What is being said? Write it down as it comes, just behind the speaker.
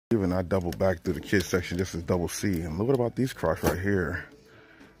Even I doubled back through the kids section just to double see. And look about these Crocs right here.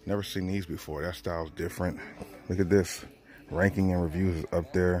 Never seen these before. That style's different. Look at this. Ranking and reviews is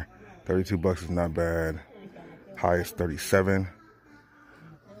up there. 32 bucks is not bad. Highest 37.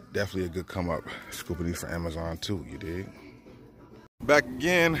 Definitely a good come up. Scooping these for Amazon too, you dig? Back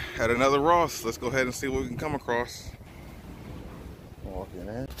again at another Ross. Let's go ahead and see what we can come across. Walking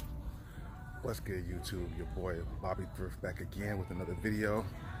in. What's good, YouTube? Your boy Bobby Thrift back again with another video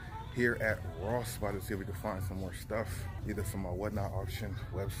here at Ross. About to see if we can find some more stuff, either from my Whatnot auction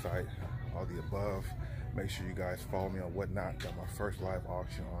website, all the above. Make sure you guys follow me on Whatnot. Got my first live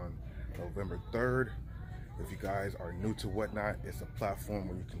auction on November 3rd. If you guys are new to Whatnot, it's a platform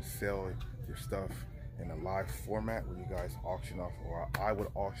where you can sell your stuff in a live format where you guys auction off, or I would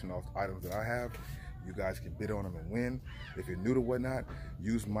auction off items that I have. You guys can bid on them and win. If you're new to Whatnot,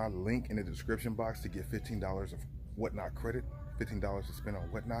 use my link in the description box to get $15 of Whatnot credit, $15 to spend on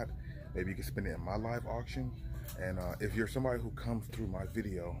Whatnot. Maybe you can spend it in my live auction. And if you're somebody who comes through my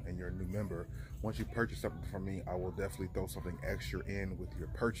video and you're a new member, once you purchase something from me, I will definitely throw something extra in with your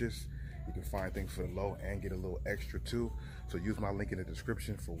purchase. You can find things for low and get a little extra too. So use my link in the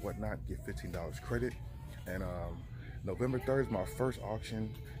description for Whatnot, get $15 credit. And November 3rd is my first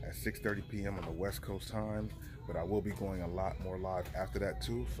auction at 6:30 p.m. on the West Coast time, but I will be going a lot more live after that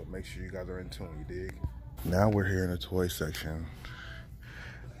too, so make sure you guys are in tune, you dig? Now we're here in the toy section.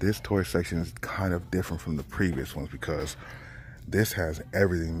 This toy section is kind of different from the previous ones because this has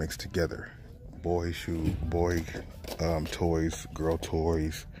everything mixed together. Boy toys, girl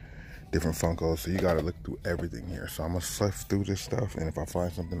toys, different Funkos, so you gotta look through everything here. So I'm gonna sift through this stuff, and if I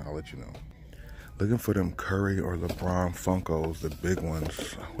find something, I'll let you know. Looking for them Curry or LeBron Funkos, the big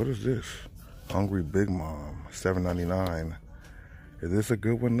ones. What is this? Hungry Big Mom, $7.99. Is this a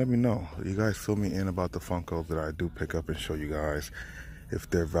good one? Let me know. You guys fill me in about the Funkos that I do pick up and show you guys if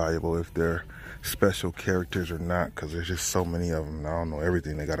they're valuable, if they're special characters or not, because there's just so many of them. I don't know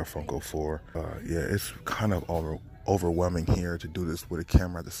everything they got a Funko for. Yeah, it's kind of overwhelming here to do this with a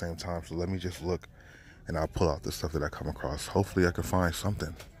camera at the same time. So let me just look and I'll pull out the stuff that I come across. Hopefully I can find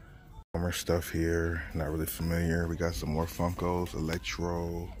something. More stuff here, not really familiar. We got some more Funkos,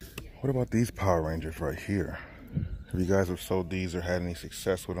 Electro. What about these Power Rangers right here? If you guys have sold these or had any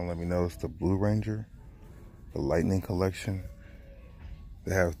success with them, let me know. It's the Blue Ranger, the Lightning Collection.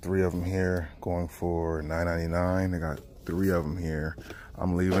 They have 3 of them here going for $9.99. They got 3 of them here.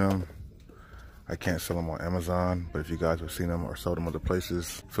 I'm leaving them. I can't sell them on Amazon, but if you guys have seen them or sold them other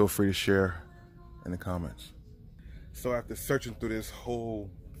places, feel free to share in the comments. So after searching through this whole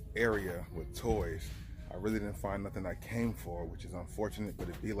area with toys, I really didn't find nothing I came for, which is unfortunate, but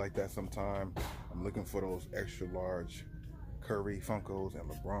it be like that sometime. I'm looking for those extra large Curry Funkos and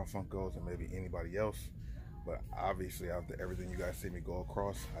LeBron Funkos and maybe anybody else, but obviously after everything you guys see me go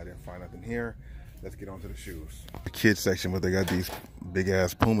across, I didn't find nothing here. Let's get on to the shoes. The kids section, but they got these big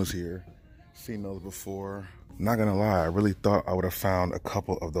ass Pumas here. Seen those before. Not gonna lie, I really thought I would have found a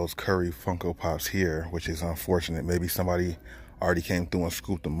couple of those Curry Funko Pops here, which is unfortunate. Maybe somebody already came through and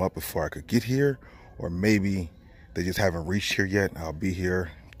scooped them up before I could get here, or maybe they just haven't reached here yet. I'll be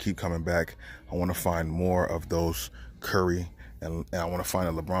here, keep coming back. I want to find more of those Curry, and I want to find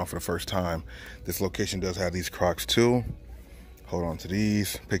a LeBron for the first time. This location does have these Crocs too. Hold on to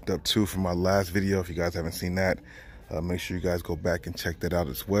these. Picked up 2 from my last video. If you guys haven't seen that, make sure you guys go back and check that out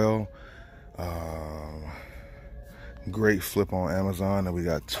as well. Great flip on Amazon, and we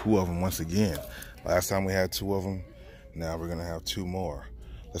got 2 of them once again. Last time we had 2 of them. Now we're gonna have 2 more.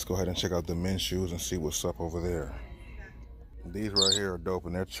 Let's go ahead and check out the men's shoes and see what's up over there. These right here are dope,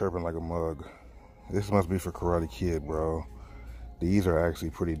 and they're chirping like a mug. This must be for Karate Kid, bro. These are actually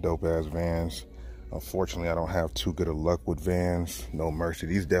pretty dope ass Vans. Unfortunately, I don't have too good of luck with Vans. No mercy.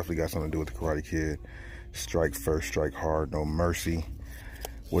 These definitely got something to do with the Karate Kid. Strike first, strike hard, no mercy.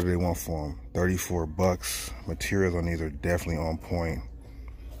 What do they want for them? 34 bucks. Materials on these are definitely on point.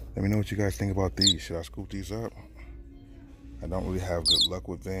 Let me know what you guys think about these. Should I scoop these up? I don't really have good luck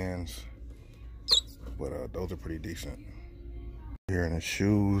with Vans, but those are pretty decent. Here in the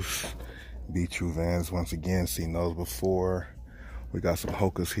shoes, Be True Vans once again, seen those before. We got some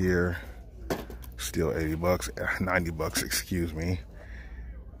Hokas here, still 80 bucks, 90 bucks, excuse me.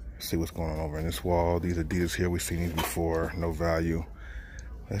 See what's going on over in this wall. These Adidas here, we've seen these before, no value.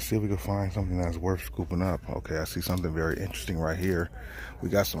 Let's see if we can find something that's worth scooping up. Okay, I see something very interesting right here. We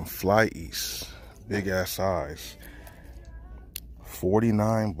got some Fly East, big ass size.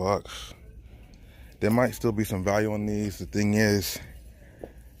 49 bucks. There might still be some value on these. The thing is,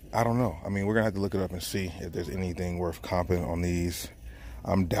 I don't know. I mean, we're gonna have to look it up and see if there's anything worth comping on these.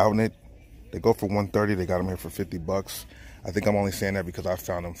 I'm doubting it. They go for 130. They got them here for 50 bucks. I think I'm only saying that because I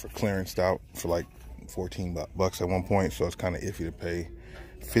found them for clearance out for like 14 bucks at one point, so it's kind of iffy to pay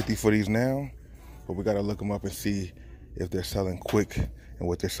 50 for these now. But we gotta look them up and see if they're selling quick and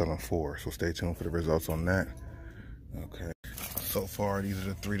what they're selling for. So stay tuned for the results on that. Okay. So far, these are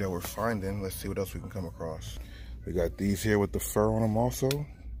the 3 that we're finding. Let's see what else we can come across. We got these here with the fur on them also.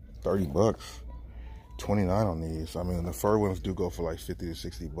 30 bucks. 29 on these. I mean, the fur ones do go for like 50 to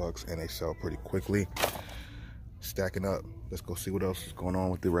 60 bucks and they sell pretty quickly. Stacking up. Let's go see what else is going on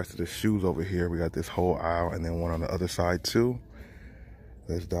with the rest of the shoes over here. We got this whole aisle and then one on the other side too.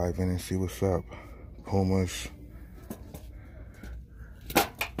 Let's dive in and see what's up. Pumas.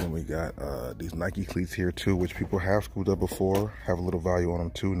 Then we got these Nike cleats here too, which people have scooped up before. Have a little value on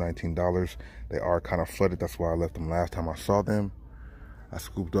them too, $19. They are kind of flooded. That's why I left them last time I saw them. I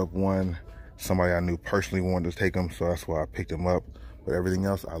scooped up one. Somebody I knew personally wanted to take them, so that's why I picked them up. But everything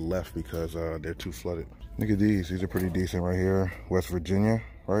else I left because they're too flooded. Look at these. These are pretty decent right here. West Virginia,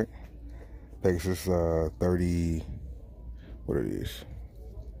 right? Pegasus 30. What are these?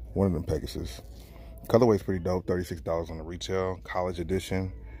 One of them Pegasus. Colorway's pretty dope. $36 on the retail. College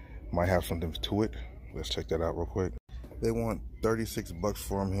edition. Might have something to it. Let's check that out real quick. They want 36 bucks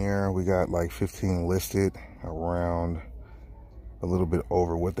for them here. We got like 15 listed, around a little bit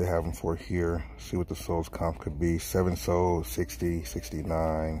over what they have them for here. See what the soles comp could be. 7 soles, 60,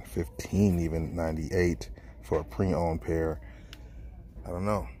 69, 15 even, 98 for a pre-owned pair. I don't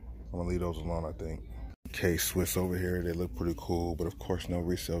know. I'm gonna leave those alone, I think. Okay, Swiss over here. They look pretty cool, but of course no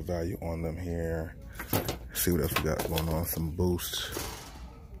resale value on them here. Let's see what else we got going on. Some Boost.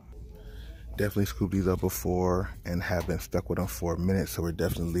 Definitely scooped these up before and have been stuck with them for a minute, so we're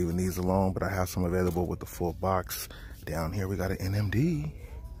definitely leaving these alone, but I have some available with the full box. Down here we got an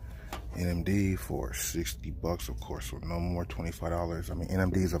NMD for 60 bucks, of course, so no more $25. I mean,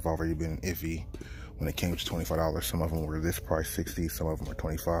 NMDs have already been iffy when it came to $25. Some of them were this price, 60, some of them were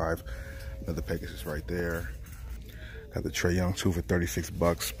 25. Another Pegasus right there. Got the Trae Young 2 for 36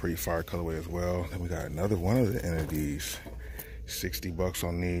 bucks, pretty fire colorway as well. Then we got another one of the NMDs, 60 bucks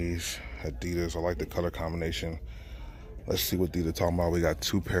on these. Adidas, I like the color combination. Let's see what these are talking about. We got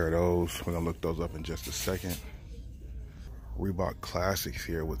 2 pair of those. We're gonna look those up in just a second. Reebok Classics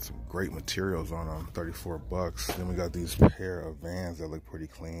here with some great materials on them, 34 bucks. Then we got these pair of Vans that look pretty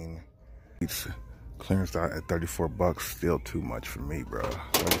clean. It's clearance out at 34 bucks, still too much for me, bro.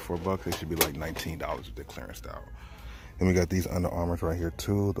 34 bucks, they should be like $19 if they're clearanced out. Then we got these Under Armours right here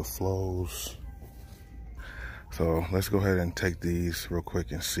too, the Flows. So let's go ahead and take these real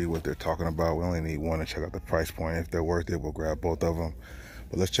quick and see what they're talking about. We only need one to check out the price point. If they're worth it, we'll grab both of them.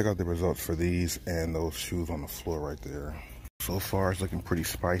 But let's check out the results for these and those shoes on the floor right there. So far, it's looking pretty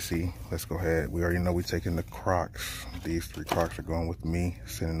spicy. Let's go ahead. We already know we're taking the Crocs. These 3 Crocs are going with me,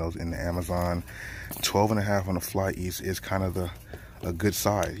 sending those into Amazon. 12.5 on the Fly East is kind of a good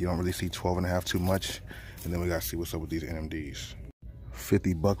size. You don't really see 12.5 too much. And then we got to see what's up with these NMDs.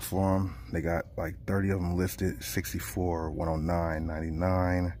 50 bucks for them. They got like 30 of them listed. 64, 109,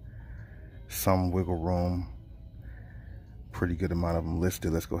 99. Some wiggle room. Pretty good amount of them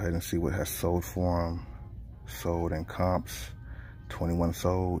listed. Let's go ahead and see what has sold for them. Sold in comps. 21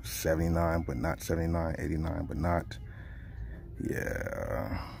 sold. 79 but not 79. 89 but not.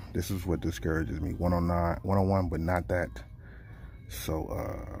 Yeah. This is what discourages me. 109, 101 but not that. So,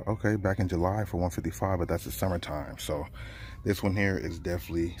 okay, back in July for 155, but that's the summertime. So this one here is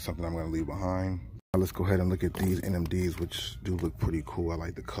definitely something I'm going to leave behind. Now let's go ahead and look at these NMDs, which do look pretty cool. I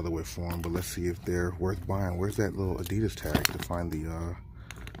like the colorway for them, but let's see if they're worth buying. Where's that little Adidas tag to find the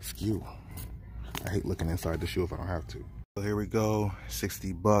SKU? I hate looking inside the shoe if I don't have to. So here we go,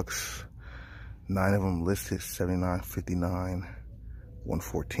 60 bucks. 9 of them listed, 79, 59,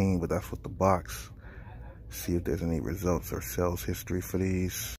 114, but that's with the box. See if there's any results or sales history for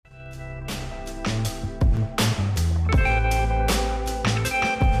these.